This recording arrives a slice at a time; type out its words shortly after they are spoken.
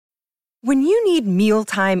When you need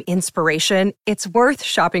mealtime inspiration, it's worth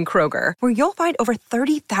shopping Kroger, where you'll find over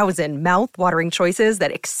 30,000 mouth-watering choices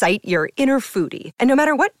that excite your inner foodie. And no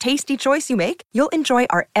matter what tasty choice you make, you'll enjoy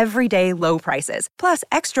our everyday low prices, plus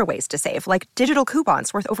extra ways to save, like digital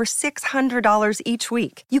coupons worth over $600 each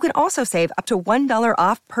week. You can also save up to $1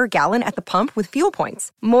 off per gallon at the pump with fuel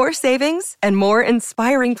points. More savings and more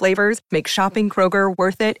inspiring flavors make shopping Kroger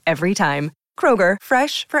worth it every time. Kroger,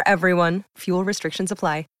 fresh for everyone. Fuel restrictions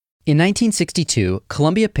apply. In 1962,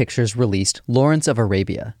 Columbia Pictures released Lawrence of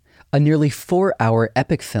Arabia, a nearly 4-hour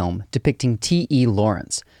epic film depicting T.E.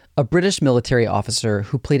 Lawrence, a British military officer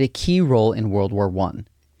who played a key role in World War I.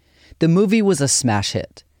 The movie was a smash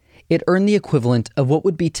hit. It earned the equivalent of what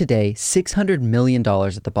would be today $600 million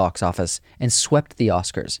at the box office and swept the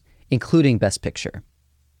Oscars, including Best Picture.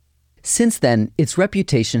 Since then, its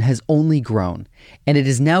reputation has only grown, and it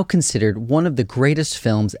is now considered one of the greatest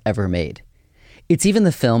films ever made. It's even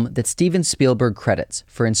the film that Steven Spielberg credits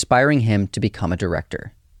for inspiring him to become a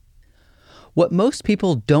director. What most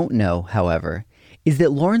people don't know, however, is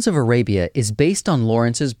that Lawrence of Arabia is based on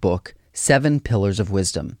Lawrence's book, 7 Pillars of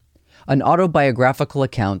Wisdom, an autobiographical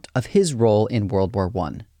account of his role in World War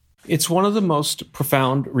I. It's one of the most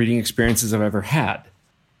profound reading experiences I've ever had.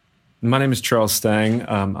 My name is Charles Stang.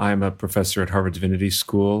 I'm a professor at Harvard Divinity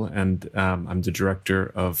School, and I'm the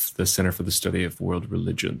director of the Center for the Study of World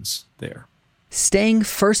Religions there. Stang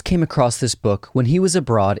first came across this book when he was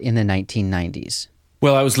abroad in the 1990s.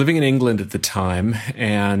 Well, I was living in England at the time,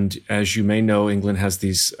 and as you may know, England has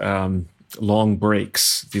these long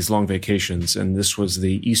breaks, these long vacations, and this was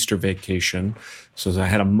the Easter vacation. So I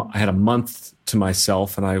had a month to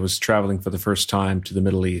myself, and I was traveling for the first time to the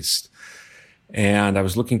Middle East. And I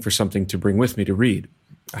was looking for something to bring with me to read.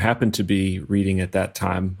 I happened to be reading at that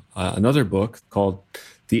time another book called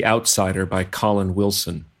The Outsider by Colin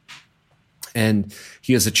Wilson. And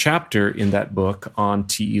he has a chapter in that book on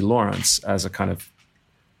T.E. Lawrence as a kind of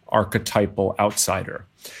archetypal outsider.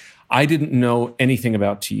 I didn't know anything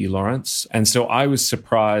about T.E. Lawrence, and so I was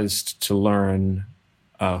surprised to learn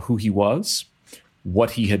who he was,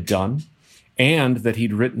 what he had done, and that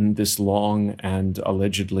he'd written this long and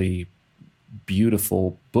allegedly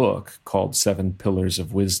beautiful book called 7 Pillars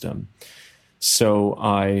of Wisdom. So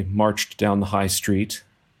I marched down the high street,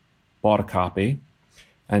 bought a copy,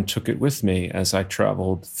 and took it with me as I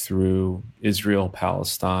traveled through Israel,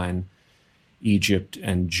 Palestine, Egypt,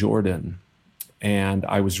 and Jordan. And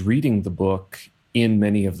I was reading the book in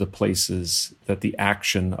many of the places that the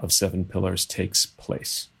action of 7 Pillars takes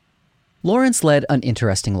place. Lawrence led an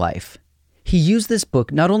interesting life. He used this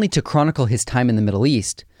book not only to chronicle his time in the Middle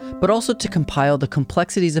East, but also to compile the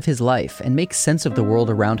complexities of his life and make sense of the world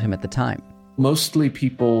around him at the time. Mostly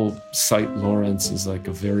people cite Lawrence as like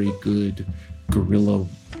a very good guerrilla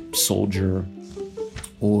soldier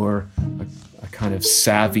or a kind of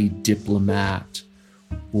savvy diplomat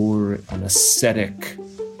or an ascetic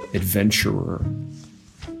adventurer.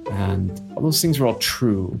 And all those things are all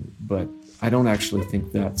true, but I don't actually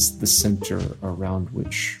think that's the center around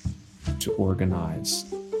which to organize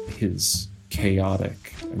his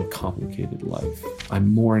chaotic and complicated life.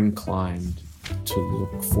 I'm more inclined to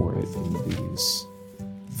look for it in these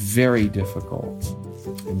very difficult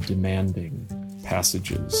and demanding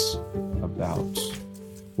passages about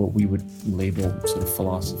what we would label sort of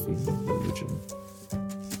philosophy and religion.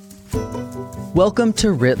 Welcome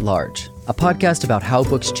to Writ Large, a podcast about how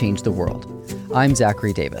books change the world. I'm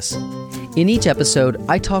Zachary Davis. In each episode,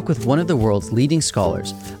 I talk with one of the world's leading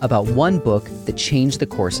scholars about one book that changed the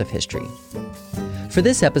course of history. For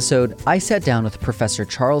this episode, I sat down with Professor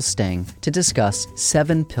Charles Stang to discuss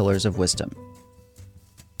 7 Pillars of Wisdom.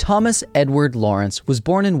 Thomas Edward Lawrence was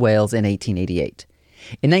born in Wales in 1888.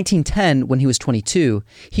 In 1910, when he was 22,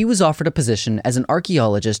 he was offered a position as an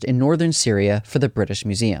archaeologist in northern Syria for the British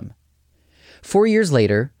Museum. 4 years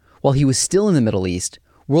later, while he was still in the Middle East,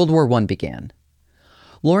 World War I began.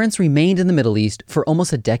 Lawrence remained in the Middle East for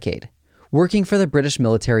almost a decade, working for the British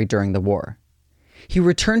military during the war. He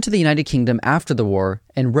returned to the United Kingdom after the war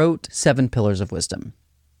and wrote 7 Pillars of Wisdom.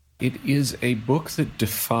 It is a book that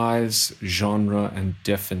defies genre and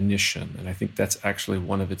definition, and I think that's actually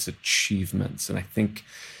one of its achievements, and I think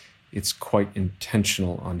it's quite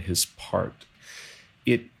intentional on his part.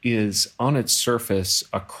 It is, on its surface,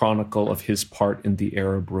 a chronicle of his part in the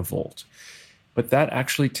Arab Revolt, but that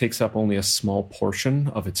actually takes up only a small portion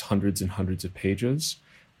of its hundreds and hundreds of pages.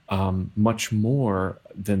 Much more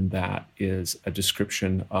than that is a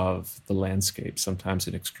description of the landscape, sometimes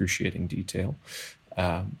in excruciating detail,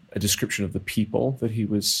 a description of the people that he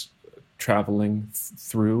was traveling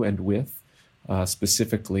through and with,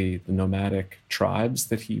 specifically the nomadic tribes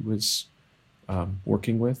that he was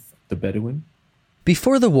working with, the Bedouin.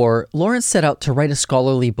 Before the war, Lawrence set out to write a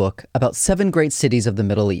scholarly book about 7 great cities of the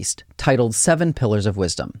Middle East, titled 7 Pillars of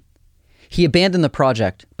Wisdom. He abandoned the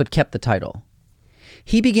project, but kept the title.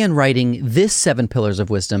 He began writing this 7 Pillars of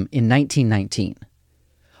Wisdom in 1919.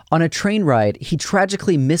 On a train ride, he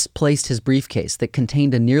tragically misplaced his briefcase that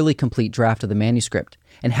contained a nearly complete draft of the manuscript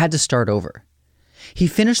and had to start over. He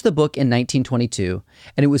finished the book in 1922,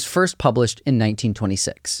 and it was first published in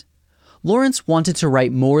 1926. Lawrence wanted to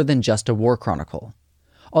write more than just a war chronicle.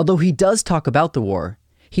 Although he does talk about the war,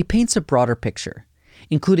 he paints a broader picture,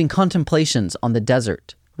 including contemplations on the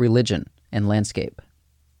desert, religion, and landscape.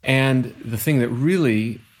 And the thing that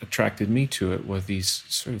really attracted me to it was these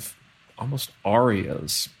sort of almost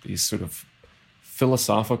arias, these sort of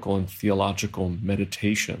philosophical and theological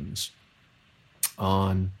meditations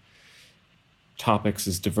on topics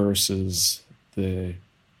as diverse as the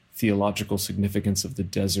theological significance of the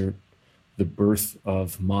desert, the birth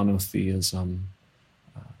of monotheism,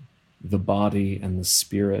 the body and the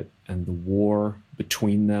spirit, and the war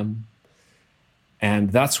between them.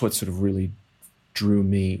 And that's what sort of really drew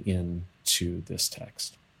me into this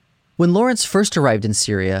text. When Lawrence first arrived in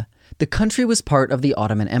Syria, the country was part of the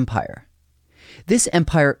Ottoman Empire. This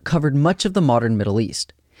empire covered much of the modern Middle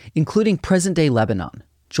East, including present-day Lebanon,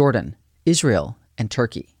 Jordan, Israel, and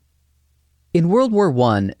Turkey. In World War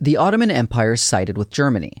I, the Ottoman Empire sided with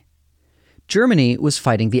Germany. Germany was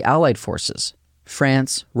fighting the Allied forces,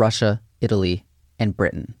 France, Russia, Italy, and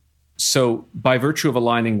Britain. So by virtue of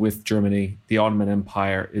aligning with Germany, the Ottoman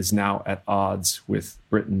Empire is now at odds with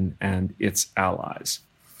Britain and its allies.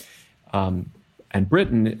 And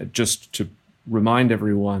Britain, just to remind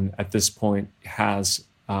everyone at this point, has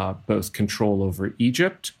both control over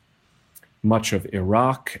Egypt, much of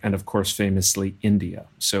Iraq, and of course, famously, India.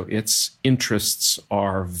 So its interests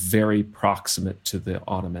are very proximate to the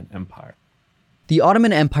Ottoman Empire. The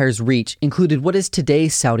Ottoman Empire's reach included what is today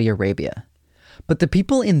Saudi Arabia. But the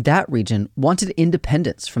people in that region wanted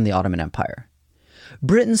independence from the Ottoman Empire.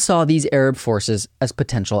 Britain saw these Arab forces as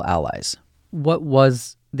potential allies. What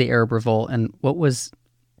was the Arab Revolt, and what was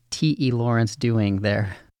T.E. Lawrence doing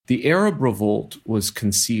there? The Arab Revolt was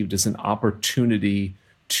conceived as an opportunity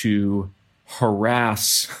to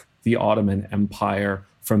harass the Ottoman Empire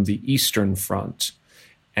from the Eastern Front,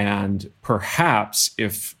 and perhaps,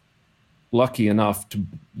 if lucky enough, to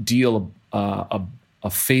deal a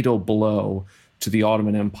fatal blow to the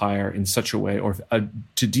Ottoman Empire in such a way, or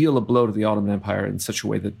to deal a blow to the Ottoman Empire in such a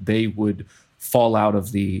way that they would fall out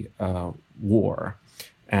of the war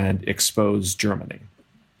and expose Germany.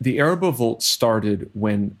 The Arab Revolt started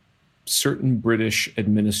when certain British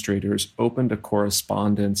administrators opened a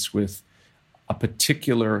correspondence with a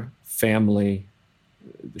particular family,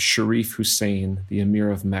 Sharif Hussein, the Emir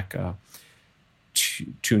of Mecca,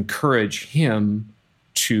 to encourage him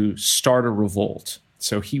to start a revolt.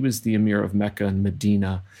 So he was the Emir of Mecca and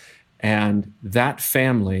Medina, and that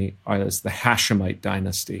family is the Hashemite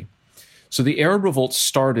dynasty. So the Arab Revolt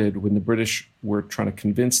started when the British were trying to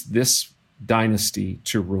convince this dynasty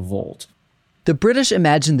to revolt. The British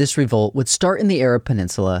imagined this revolt would start in the Arab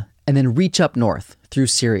Peninsula and then reach up north through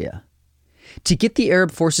Syria. To get the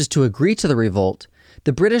Arab forces to agree to the revolt,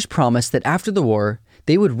 the British promised that after the war,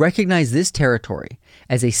 they would recognize this territory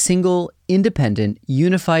as a single, independent,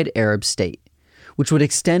 unified Arab state, which would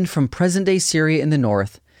extend from present-day Syria in the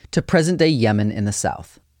north to present-day Yemen in the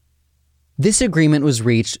south. This agreement was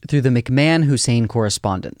reached through the McMahon-Hussein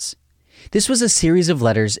correspondence. This was a series of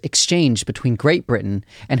letters exchanged between Great Britain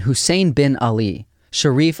and Hussein bin Ali,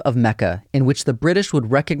 Sharif of Mecca, in which the British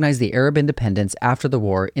would recognize the Arab independence after the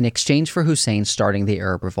war in exchange for Hussein starting the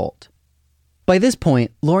Arab Revolt. By this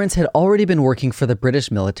point, Lawrence had already been working for the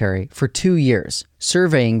British military for 2 years,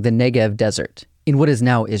 surveying the Negev desert, in what is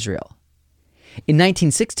now Israel. In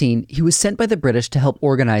 1916, he was sent by the British to help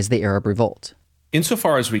organize the Arab Revolt.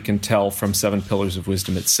 Insofar as we can tell from Seven Pillars of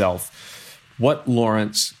Wisdom itself, what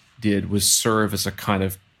Lawrence did was serve as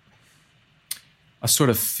a sort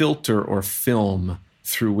of filter or film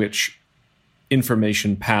through which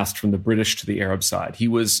information passed from the British to the Arab side. He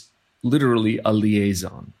was literally a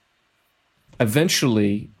liaison.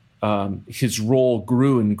 Eventually, his role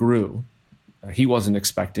grew and grew. He wasn't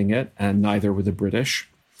expecting it, and neither were the British.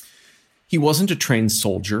 He wasn't a trained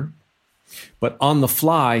soldier, but on the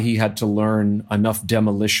fly, he had to learn enough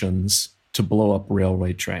demolitions to blow up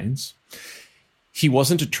railway trains. He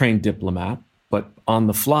wasn't a trained diplomat, but on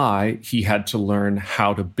the fly, he had to learn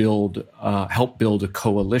how to help build a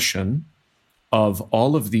coalition of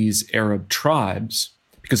all of these Arab tribes,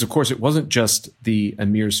 because of course it wasn't just the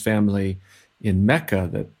emir's family in Mecca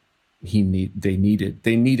that they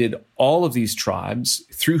needed all of these tribes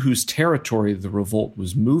through whose territory the revolt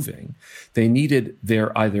was moving. They needed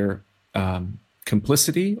their either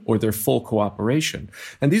complicity or their full cooperation.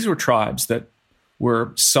 And these were tribes that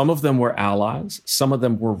some of them were allies, some of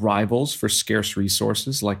them were rivals for scarce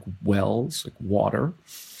resources like wells, like water,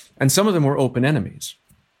 and some of them were open enemies.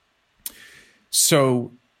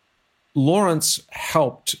 So Lawrence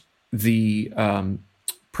helped the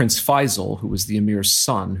Prince Faisal, who was the emir's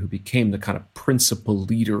son, who became the kind of principal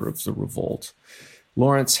leader of the revolt.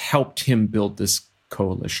 Lawrence helped him build this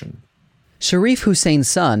coalition. Sharif Hussein's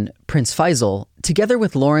son, Prince Faisal, together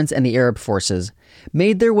with Lawrence and the Arab forces,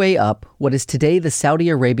 made their way up what is today the Saudi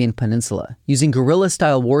Arabian Peninsula, using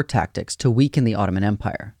guerrilla-style war tactics to weaken the Ottoman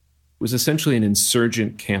Empire. It was essentially an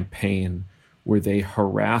insurgent campaign where they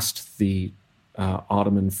harassed the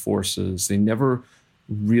Ottoman forces. They never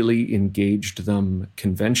really engaged them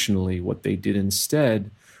conventionally. What they did instead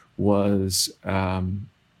was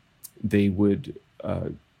they would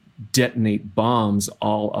detonate bombs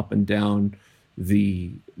all up and down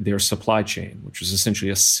their supply chain, which was essentially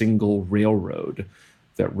a single railroad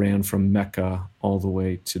that ran from Mecca all the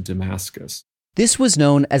way to Damascus. This was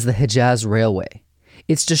known as the Hejaz Railway.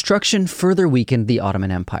 Its destruction further weakened the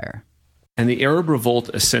Ottoman Empire. And the Arab revolt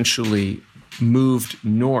essentially moved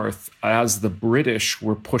north as the British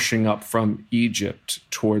were pushing up from Egypt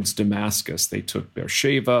towards Damascus. They took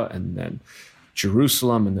Beersheba and then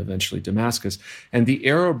Jerusalem and eventually Damascus. And the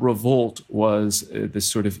Arab revolt was this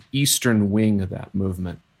sort of eastern wing of that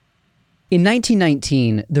movement. In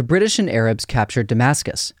 1919, the British and Arabs captured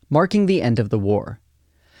Damascus, marking the end of the war.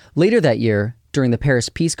 Later that year, during the Paris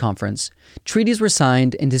Peace Conference, treaties were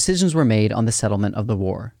signed and decisions were made on the settlement of the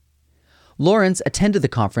war. Lawrence attended the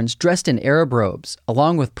conference dressed in Arab robes,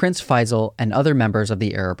 along with Prince Faisal and other members of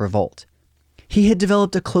the Arab revolt. He had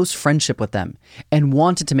developed a close friendship with them and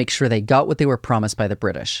wanted to make sure they got what they were promised by the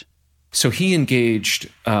British. So he engaged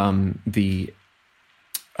the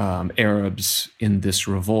Arabs in this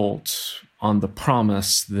revolt on the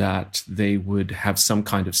promise that they would have some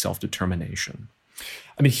kind of self-determination.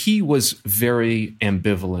 I mean, he was very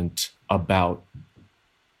ambivalent about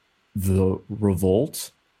the revolt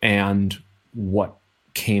and what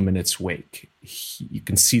came in its wake. You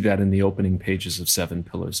can see that in the opening pages of Seven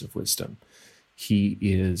Pillars of Wisdom. He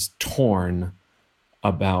is torn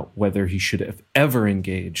about whether he should have ever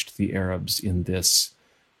engaged the Arabs in this,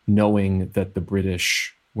 knowing that the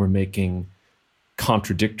British were making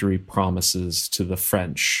contradictory promises to the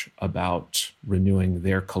French about renewing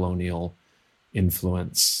their colonial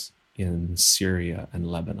influence in Syria and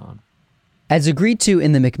Lebanon. As agreed to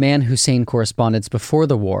in the McMahon-Hussein correspondence before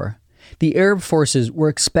the war, the Arab forces were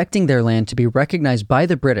expecting their land to be recognized by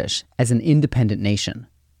the British as an independent nation.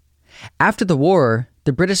 After the war,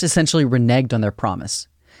 the British essentially reneged on their promise,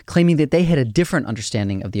 claiming that they had a different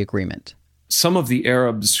understanding of the agreement. Some of the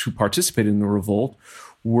Arabs who participated in the revolt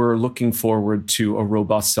were looking forward to a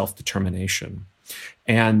robust self-determination.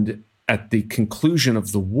 And at the conclusion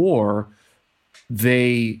of the war,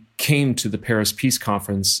 they came to the Paris Peace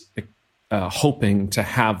Conference hoping to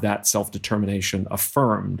have that self-determination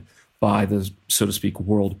affirmed by the, so to speak,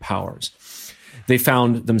 world powers. They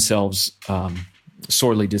found themselves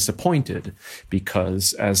sorely disappointed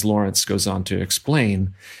because, as Lawrence goes on to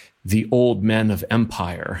explain, the old men of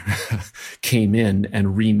empire came in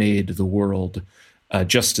and remade the world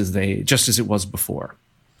just as it was before.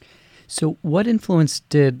 So what influence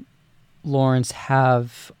did Lawrence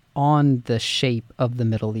have on the shape of the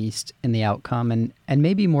Middle East in the outcome? And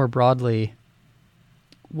maybe more broadly,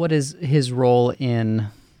 what is his role in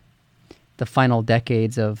the final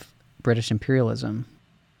decades of British imperialism?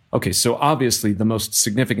 Okay, so obviously the most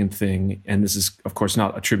significant thing, and this is of course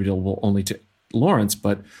not attributable only to Lawrence,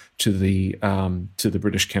 but to the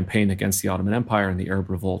British campaign against the Ottoman Empire and the Arab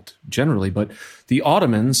Revolt generally, but the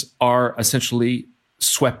Ottomans are essentially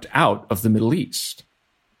swept out of the Middle East.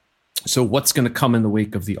 So what's going to come in the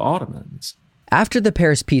wake of the Ottomans? After the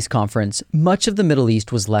Paris Peace Conference, much of the Middle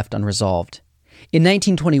East was left unresolved. In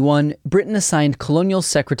 1921, Britain assigned Colonial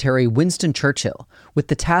Secretary Winston Churchill with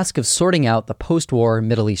the task of sorting out the post-war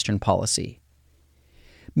Middle Eastern policy.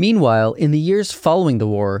 Meanwhile, in the years following the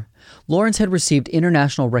war, Lawrence had received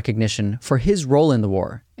international recognition for his role in the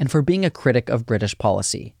war and for being a critic of British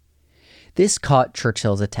policy. This caught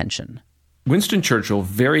Churchill's attention. Winston Churchill,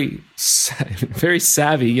 very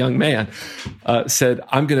savvy young man, said,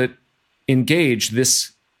 I'm going to engage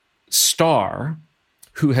this star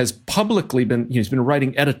who has publicly he's been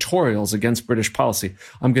writing editorials against British policy.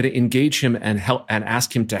 I'm going to engage him and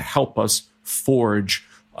ask him to help us forge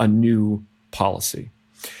a new policy.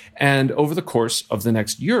 And over the course of the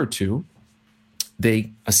next year or two,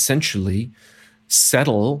 they essentially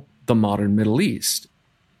settle the modern Middle East.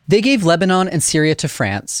 They gave Lebanon and Syria to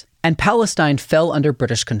France, and Palestine fell under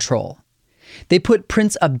British control. They put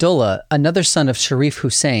Prince Abdullah, another son of Sharif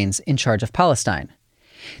Hussein's, in charge of Palestine.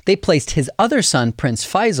 They placed his other son, Prince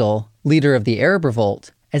Faisal, leader of the Arab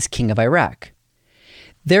Revolt, as king of Iraq.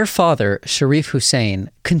 Their father, Sharif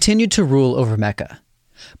Hussein, continued to rule over Mecca.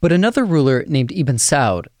 But another ruler named Ibn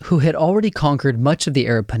Saud, who had already conquered much of the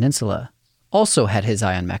Arab Peninsula, also had his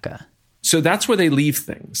eye on Mecca. So that's where they leave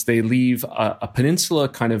things. They leave a peninsula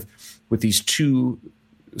kind of with these two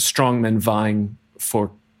strongmen vying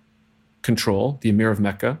for control, the Emir of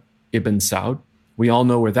Mecca, Ibn Saud. We all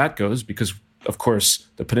know where that goes because, of course,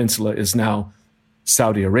 the peninsula is now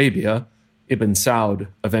Saudi Arabia. Ibn Saud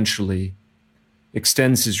eventually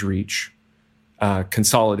extends his reach,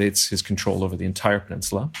 consolidates his control over the entire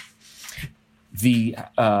peninsula. The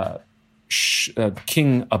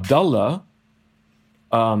King Abdullah,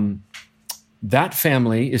 that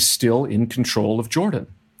family is still in control of Jordan.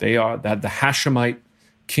 They are that the Hashemite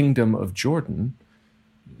kingdom of Jordan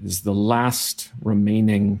is the last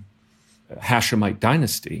remaining Hashemite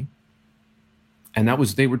dynasty, and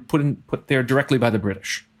they were put there directly by the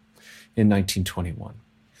British in 1921.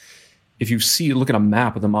 If you look at a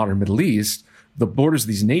map of the modern Middle East, the borders of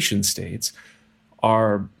these nation states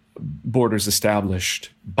are borders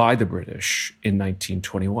established by the British in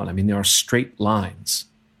 1921. I mean, there are straight lines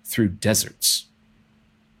through deserts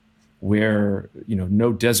where,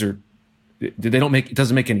 no desert, it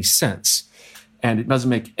doesn't make any sense. And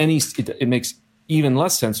it makes even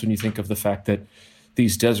less sense when you think of the fact that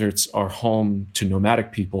these deserts are home to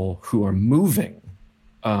nomadic people who are moving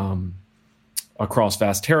across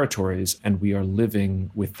vast territories, and we are living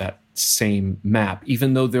with that same map,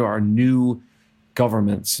 even though there are new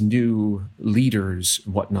governments, new leaders,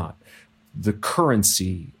 whatnot. The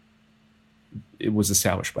currency, it was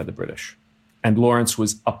established by the British, and Lawrence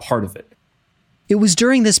was a part of it. It was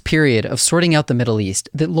during this period of sorting out the Middle East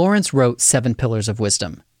that Lawrence wrote Seven Pillars of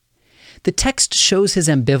Wisdom. The text shows his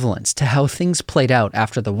ambivalence to how things played out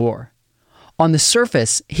after the war. On the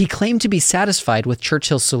surface, he claimed to be satisfied with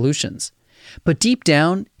Churchill's solutions, but deep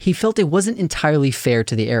down, he felt it wasn't entirely fair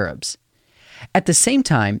to the Arabs. At the same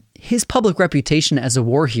time, his public reputation as a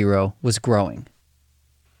war hero was growing.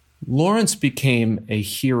 Lawrence became a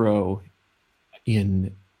hero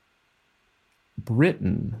in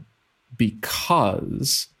Britain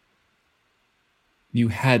because you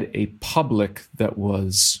had a public that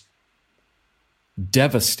was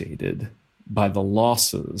devastated by the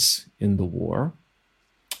losses in the war.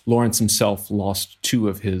 Lawrence himself lost 2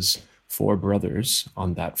 of his 4 brothers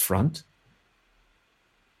on that front.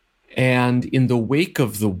 And in the wake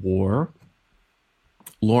of the war,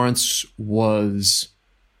 Lawrence was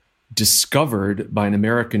discovered by an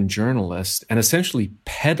American journalist and essentially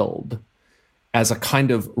peddled as a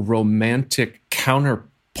kind of romantic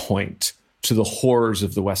counterpoint to the horrors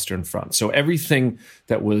of the Western Front. So everything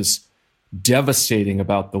that was devastating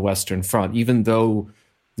about the Western Front, even though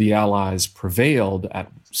the Allies prevailed at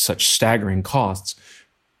such staggering costs,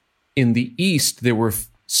 in the East, there were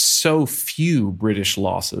so few British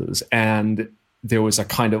losses, and there was a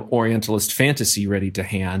kind of Orientalist fantasy ready to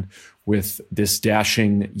hand with this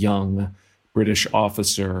dashing young British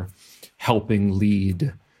officer helping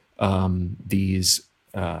lead these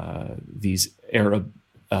Arab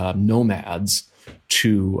nomads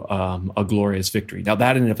to a glorious victory. Now,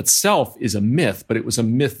 that in and of itself is a myth, but it was a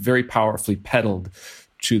myth very powerfully peddled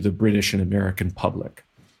to the British and American public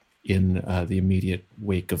in the immediate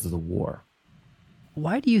wake of the war.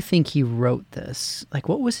 Why do you think he wrote this?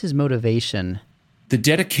 What was his motivation? The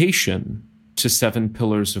dedication to Seven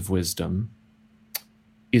Pillars of Wisdom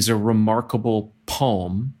is a remarkable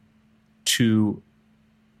poem to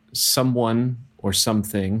someone or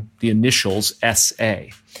something, the initials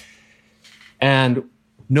S.A. And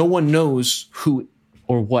no one knows who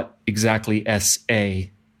or what exactly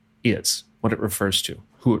S.A. is, what it refers to,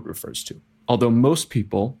 who it refers to. Although most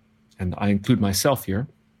people, and I include myself here,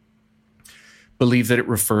 believe that it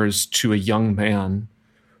refers to a young man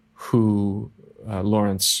who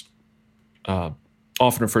Lawrence often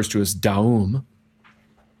refers to as Daum.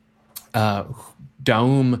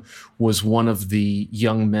 Daum was one of the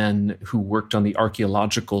young men who worked on the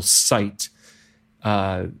archaeological site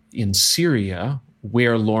in Syria,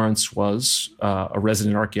 where Lawrence was a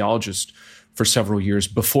resident archaeologist for several years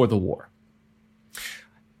before the war.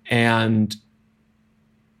 And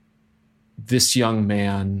this young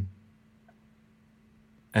man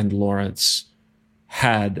and Lawrence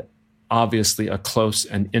had obviously a close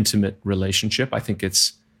and intimate relationship. I think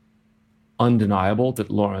it's undeniable that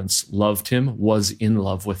Lawrence loved him, was in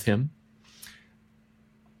love with him.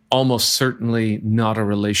 almost certainly not a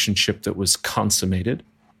relationship that was consummated.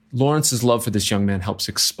 Lawrence's love for this young man helps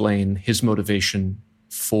explain his motivation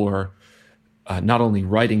for not only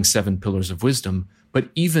writing Seven Pillars of Wisdom, but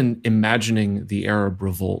even imagining the Arab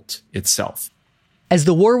Revolt itself. As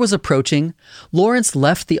the war was approaching, Lawrence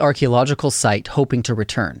left the archaeological site hoping to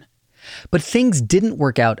return. But things didn't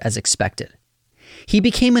work out as expected. He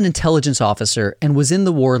became an intelligence officer and was in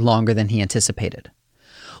the war longer than he anticipated.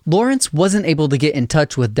 Lawrence wasn't able to get in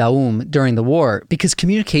touch with Daoum during the war because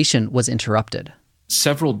communication was interrupted.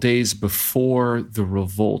 Several days before the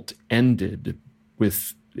revolt ended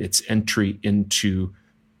with its entry into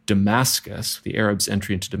Damascus, the Arabs'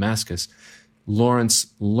 entry into Damascus,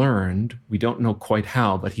 Lawrence learned, we don't know quite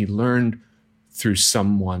how, but he learned through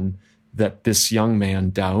someone that this young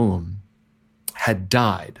man, Daoum, had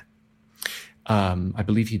died. I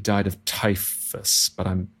believe he died of typhus, but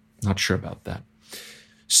I'm not sure about that.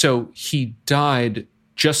 So he died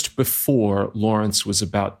just before Lawrence was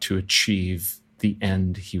about to achieve the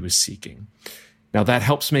end he was seeking. Now that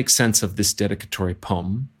helps make sense of this dedicatory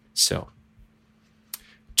poem. So,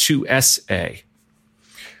 to S.A.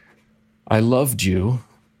 I loved you,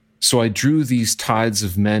 so I drew these tides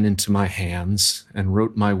of men into my hands and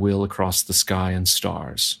wrote my will across the sky and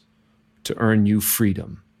stars to earn you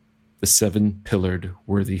freedom, the seven-pillared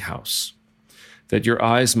worthy house, that your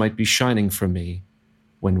eyes might be shining for me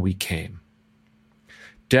when we came.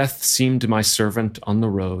 Death seemed my servant on the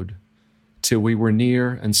road till we were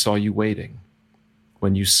near and saw you waiting,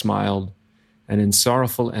 when you smiled, and in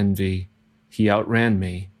sorrowful envy he outran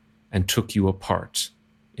me and took you apart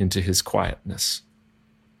into his quietness.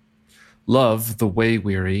 Love, the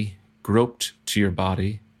way-weary, groped to your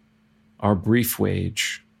body, our brief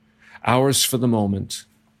wage, ours for the moment,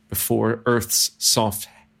 before earth's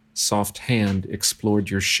soft hand explored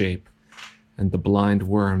your shape, and the blind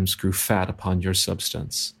worms grew fat upon your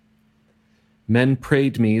substance. Men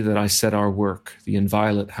prayed me that I set our work, the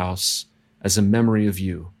inviolate house, as a memory of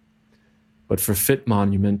you, but for fit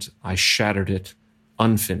monument I shattered it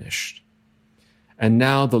unfinished. And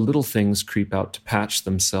now the little things creep out to patch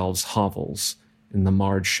themselves hovels in the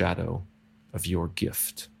marred shadow of your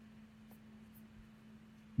gift.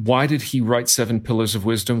 Why did he write Seven Pillars of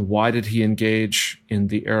Wisdom? Why did he engage in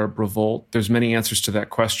the Arab Revolt? There's many answers to that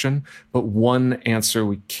question, but one answer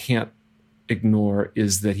we can't ignore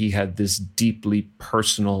is that he had this deeply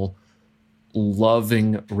personal,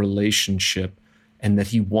 loving relationship, and that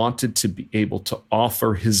he wanted to be able to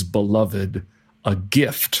offer his beloved a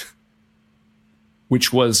gift,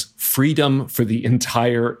 which was freedom for the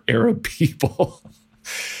entire Arab people.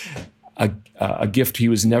 A gift he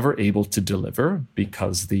was never able to deliver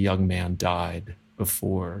because the young man died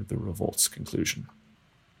before the revolt's conclusion.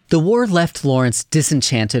 The war left Lawrence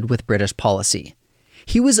disenchanted with British policy.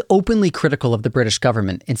 He was openly critical of the British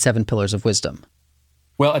government in Seven Pillars of Wisdom.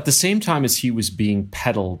 Well, at the same time as he was being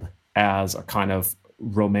peddled as a kind of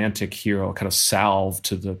romantic hero, a kind of salve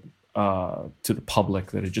to the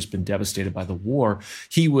public that had just been devastated by the war,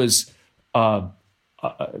 he was a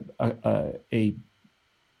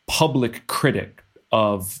public critic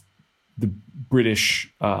of the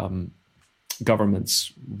British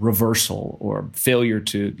government's reversal or failure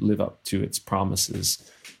to live up to its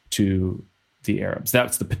promises to the Arabs.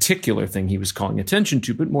 That's the particular thing he was calling attention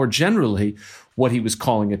to, but more generally, what he was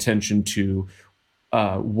calling attention to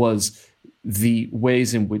was the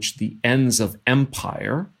ways in which the ends of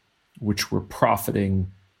empire, which were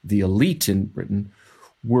profiting the elite in Britain,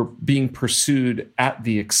 were being pursued at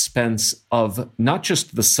the expense of not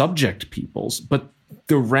just the subject peoples, but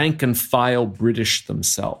the rank and file British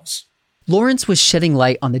themselves. Lawrence was shedding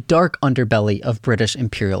light on the dark underbelly of British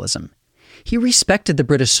imperialism. He respected the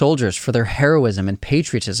British soldiers for their heroism and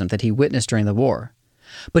patriotism that he witnessed during the war.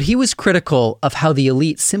 But he was critical of how the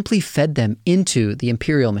elite simply fed them into the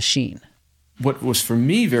imperial machine. What was for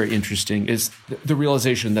me very interesting is the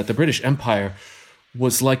realization that the British Empire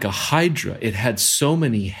was like a hydra. It had so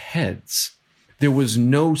many heads. There was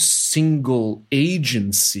no single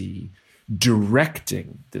agency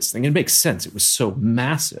directing this thing. It makes sense. It was so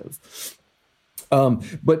massive.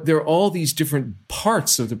 But there are all these different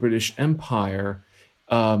parts of the British Empire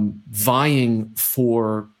vying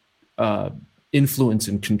for influence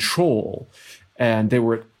and control. And they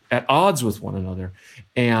were at odds with one another.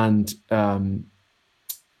 And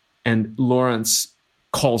Lawrence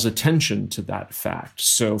calls attention to that fact.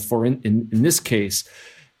 So in this case,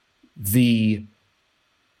 he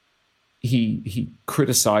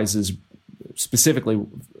criticizes, specifically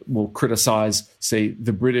will criticize, say,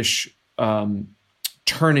 the British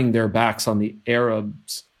turning their backs on the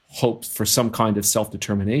Arabs' hopes for some kind of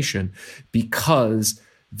self-determination because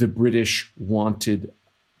the British wanted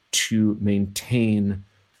to maintain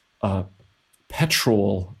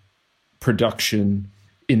petrol production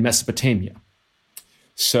in Mesopotamia.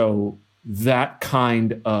 So that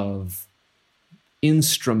kind of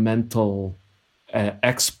instrumental,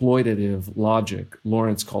 exploitative logic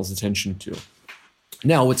Lawrence calls attention to.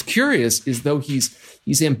 Now, what's curious is though he's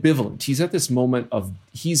ambivalent. He's at this moment of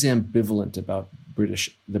he's ambivalent about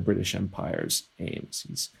the British Empire's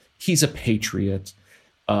aims. He's a patriot,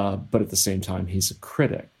 but at the same time he's a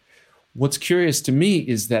critic. What's curious to me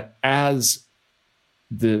is that as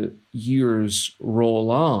the years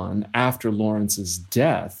roll on after Lawrence's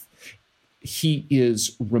death, he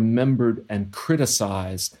is remembered and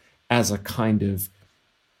criticized as a kind of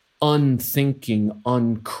unthinking,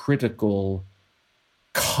 uncritical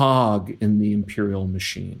cog in the imperial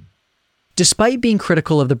machine. Despite being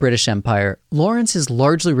critical of the British Empire, Lawrence is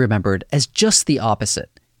largely remembered as just the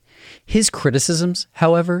opposite. His criticisms,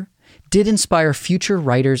 however, did inspire future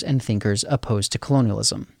writers and thinkers opposed to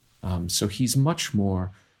colonialism. So he's much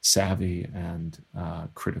more savvy and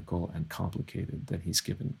critical and complicated than he's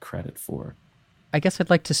given credit for. I guess I'd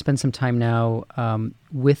like to spend some time now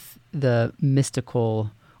with the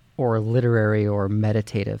mystical or literary or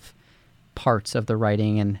meditative parts of the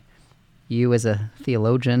writing. And you as a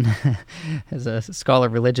theologian, as a scholar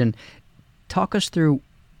of religion, talk us through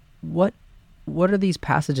what are these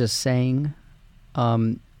passages saying?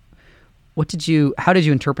 How did you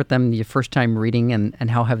interpret them your first time reading, and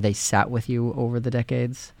how have they sat with you over the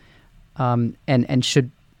decades? And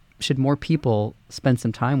should more people spend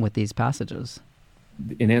some time with these passages?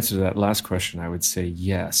 In answer to that last question, I would say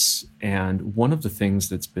yes. And one of the things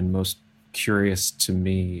that's been most curious to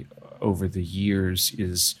me over the years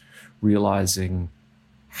is realizing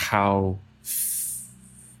how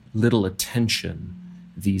little attention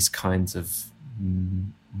these kinds of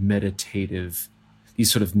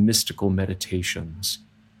these sort of mystical meditations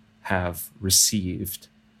have received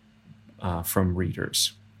from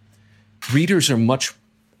readers. Readers are much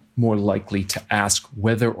more likely to ask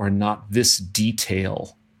whether or not this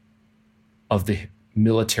detail of the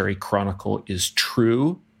military chronicle is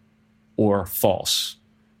true or false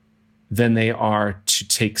than they are to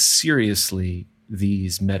take seriously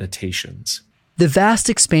these meditations. The vast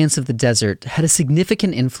expanse of the desert had a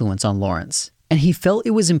significant influence on Lawrence, and he felt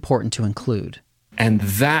it was important to include. And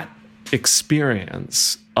that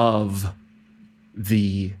experience of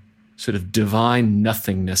the sort of divine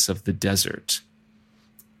nothingness of the desert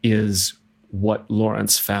is what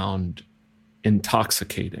Lawrence found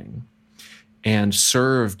intoxicating and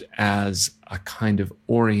served as a kind of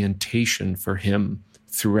orientation for him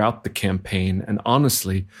throughout the campaign and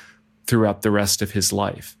honestly throughout the rest of his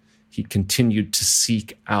life. He continued to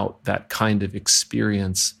seek out that kind of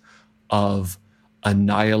experience of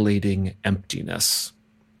annihilating emptiness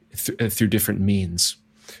through different means.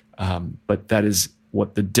 But that is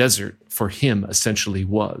what the desert for him essentially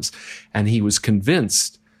was. And he was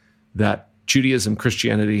convinced that Judaism,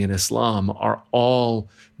 Christianity, and Islam are all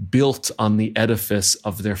built on the edifice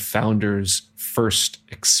of their founders' first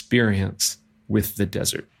experience with the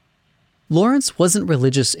desert. Lawrence wasn't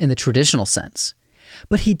religious in the traditional sense,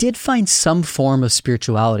 but he did find some form of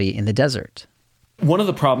spirituality in the desert. One of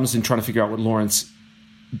the problems in trying to figure out what Lawrence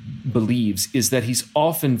believes is that he's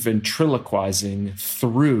often ventriloquizing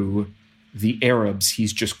through the Arabs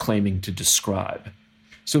he's just claiming to describe.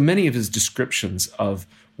 So many of his descriptions of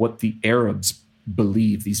what the Arabs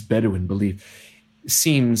believe, these Bedouin believe,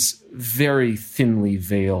 seems very thinly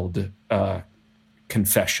veiled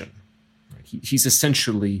confession. He's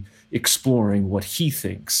essentially exploring what he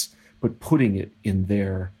thinks, but putting it in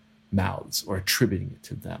their mouths or attributing it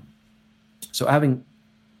to them. So having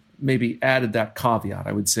maybe added that caveat,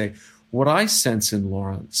 I would say what I sense in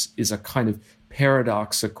Lawrence is a kind of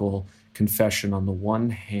paradoxical confession on the one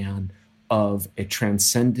hand of a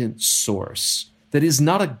transcendent source that is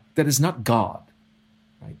not God,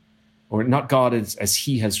 right? Or not God as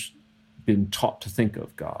he has been taught to think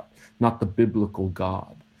of God, not the biblical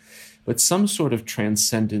God, but some sort of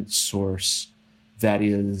transcendent source that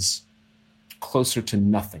is closer to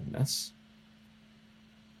nothingness.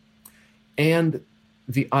 And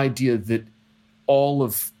the idea that all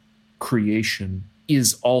of creation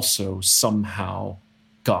is also somehow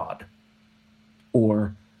God,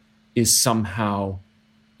 or is somehow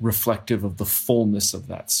reflective of the fullness of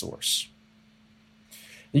that source.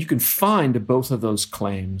 And you can find both of those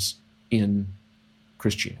claims in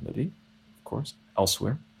Christianity, of course,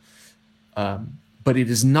 elsewhere. But it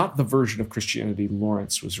is not the version of Christianity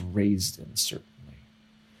Lawrence was raised in, certainly.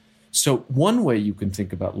 So one way you can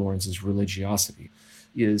think about Lawrence's religiosity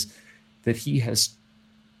is that he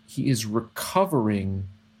is recovering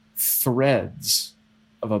threads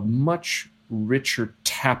of a much richer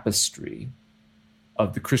tapestry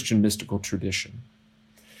of the Christian mystical tradition.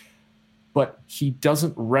 But he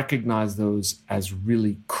doesn't recognize those as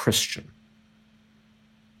really Christian.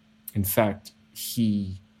 In fact,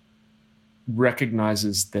 he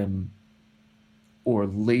recognizes them or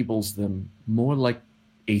labels them more like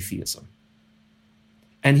atheism.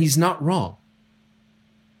 And he's not wrong.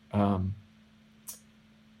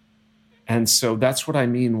 And so that's what I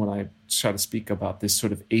mean when I try to speak about this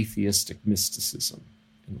sort of atheistic mysticism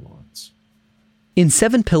in Lawrence. In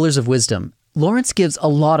Seven Pillars of Wisdom, Lawrence gives a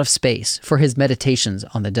lot of space for his meditations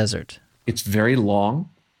on the desert. It's very long,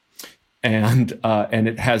 and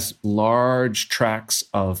it has large tracts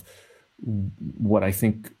of what I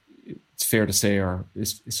think it's fair to say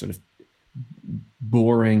is sort of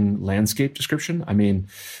boring landscape description. I mean,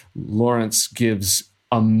 Lawrence gives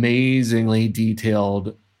amazingly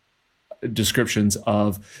detailed descriptions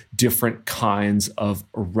of different kinds of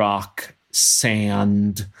rock,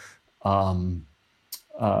 sand,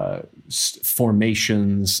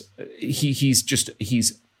 formations.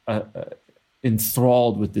 He's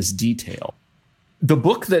enthralled with this detail. The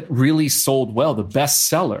book that really sold well, the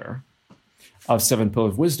bestseller of Seven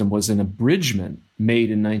Pillars of Wisdom, was an abridgment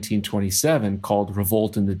made in 1927 called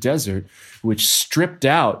Revolt in the Desert, which stripped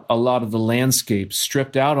out a lot of the landscapes,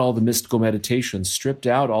 stripped out all the mystical meditations, stripped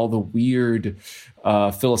out all the weird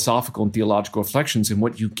philosophical and theological reflections. And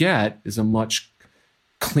what you get is a much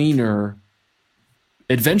cleaner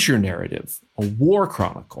adventure narrative, a war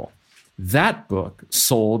chronicle. That book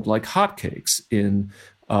sold like hotcakes in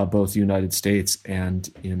both the United States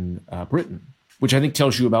and in Britain, which I think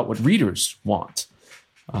tells you about what readers want.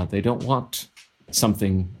 They don't want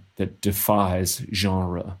something that defies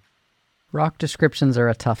genre. Rock descriptions are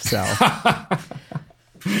a tough sell.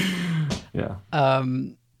 Yeah.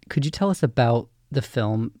 Could you tell us about the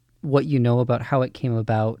film, what you know about how it came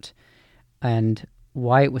about, and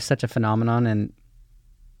why it was such a phenomenon, and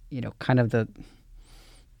kind of the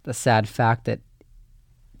sad fact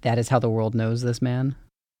that is how the world knows this man?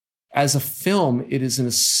 As a film, it is an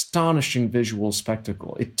astonishing visual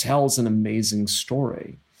spectacle. It tells an amazing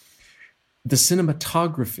story. The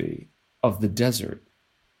cinematography of the desert,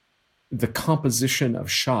 the composition of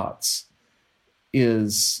shots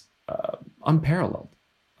is unparalleled.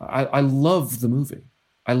 I love the movie.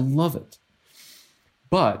 I love it.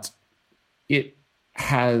 But it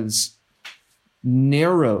has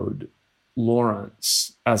narrowed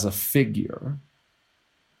Lawrence as a figure,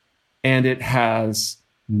 and it has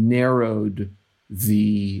narrowed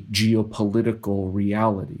the geopolitical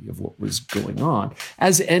reality of what was going on,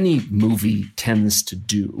 as any movie tends to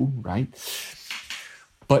do, right?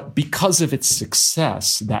 But because of its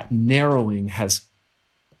success, that narrowing has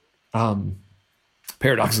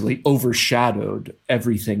paradoxically overshadowed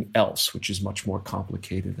everything else, which is much more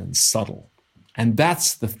complicated and subtle. And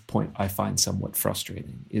that's the point I find somewhat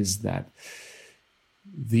frustrating, is that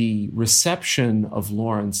the reception of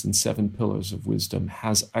Lawrence in Seven Pillars of Wisdom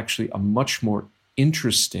has actually a much more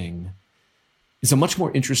interesting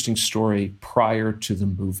story prior to the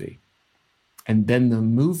movie. And then the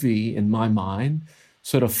movie, in my mind,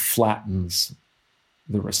 sort of flattens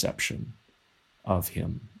the reception of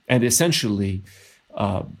him. And essentially,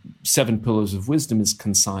 Seven Pillars of Wisdom is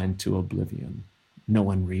consigned to oblivion. No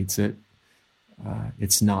one reads it.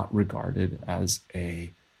 It's not regarded as a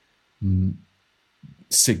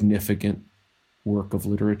significant work of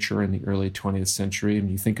literature in the early 20th century. And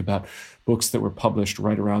you think about books that were published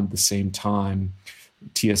right around the same time,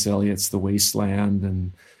 T.S. Eliot's The Wasteland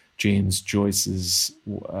and James Joyce's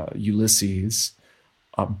Ulysses,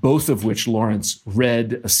 both of which Lawrence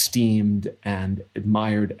read, esteemed, and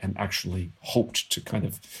admired, and actually hoped to kind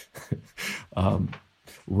of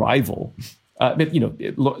rival.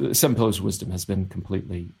 Seven Pillars of Wisdom has been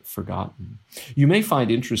completely forgotten. You may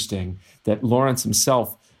find interesting that Lawrence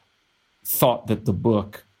himself thought that the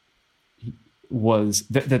book was,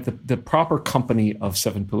 that the proper company of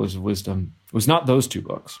Seven Pillars of Wisdom was not those two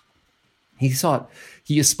books.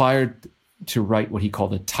 He aspired to write what he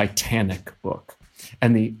called a Titanic book.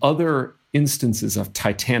 And the other instances of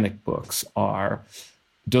Titanic books are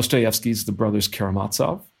Dostoevsky's The Brothers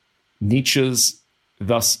Karamazov, Nietzsche's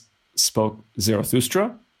Thus Spoke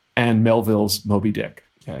Zarathustra, and Melville's Moby Dick.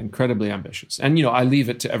 Yeah, incredibly ambitious. And, I leave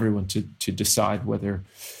it to everyone to decide whether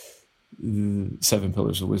the Seven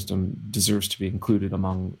Pillars of Wisdom deserves to be included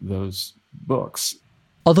among those books.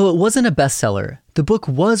 Although it wasn't a bestseller, the book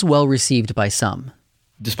was well received by some.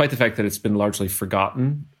 Despite the fact that it's been largely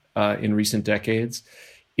forgotten in recent decades,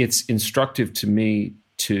 it's instructive to me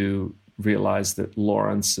to realize that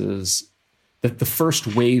Lawrence's that the first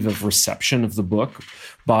wave of reception of the book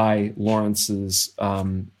by Lawrence's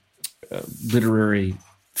literary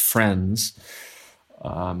friends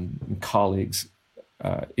and colleagues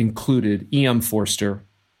included E.M. Forster,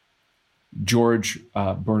 George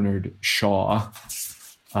Bernard Shaw,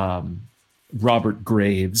 Robert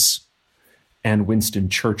Graves, and Winston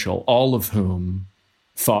Churchill, all of whom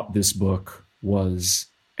thought this book was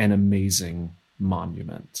an amazing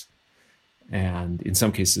monument, and in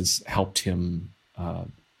some cases helped him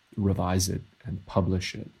revise it and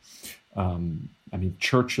publish it.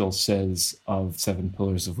 Churchill says of Seven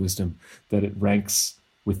Pillars of Wisdom that it ranks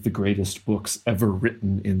with the greatest books ever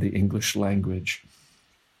written in the English language.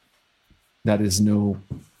 That is no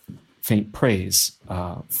faint praise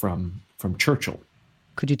from Churchill.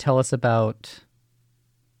 Could you tell us about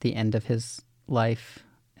the end of his life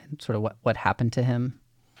and sort of what happened to him?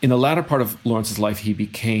 In the latter part of Lawrence's life, he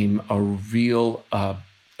became a real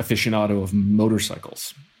aficionado of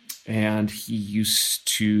motorcycles. And he used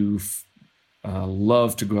to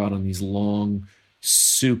love to go out on these long,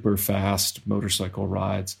 super fast motorcycle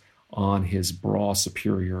rides on his Bra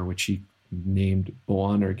Superior, which he named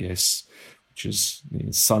Boanerges, which is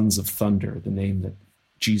Sons of Thunder, the name that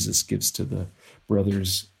Jesus gives to the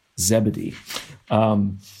brothers Zebedee.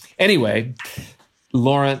 Anyway,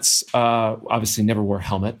 Lawrence obviously never wore a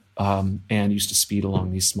helmet and used to speed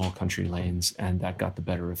along these small country lanes, and that got the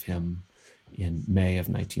better of him. In May of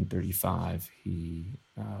 1935, he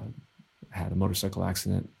had a motorcycle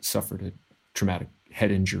accident, suffered a traumatic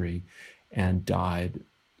head injury, and died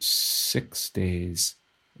 6 days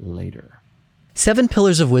later. Seven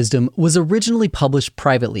Pillars of Wisdom was originally published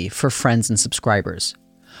privately for friends and subscribers.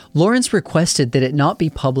 Lawrence requested that it not be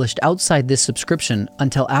published outside this subscription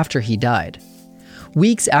until after he died.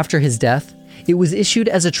 Weeks after his death, it was issued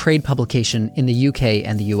as a trade publication in the UK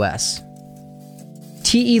and the US.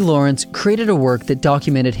 T.E. Lawrence created a work that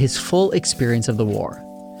documented his full experience of the war.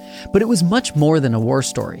 But it was much more than a war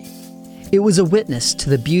story. It was a witness to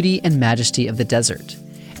the beauty and majesty of the desert,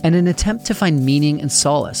 and an attempt to find meaning and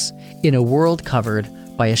solace in a world covered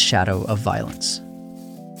by a shadow of violence.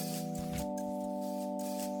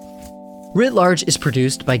 Writ Large is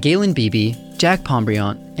produced by Galen Beebe, Jack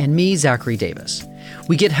Pombriant, and me, Zachary Davis.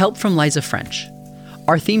 We get help from Liza French.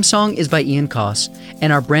 Our theme song is by Ian Koss,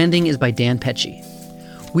 and our branding is by Dan Pecci.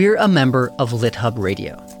 We're a member of LitHub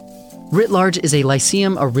Radio. Writ Large is a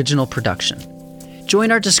Lyceum original production.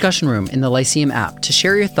 Join our discussion room in the Lyceum app to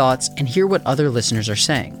share your thoughts and hear what other listeners are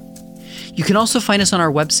saying. You can also find us on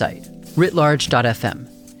our website, writlarge.fm.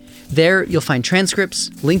 There, you'll find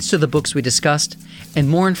transcripts, links to the books we discussed, and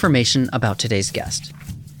more information about today's guest.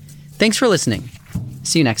 Thanks for listening.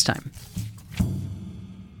 See you next time.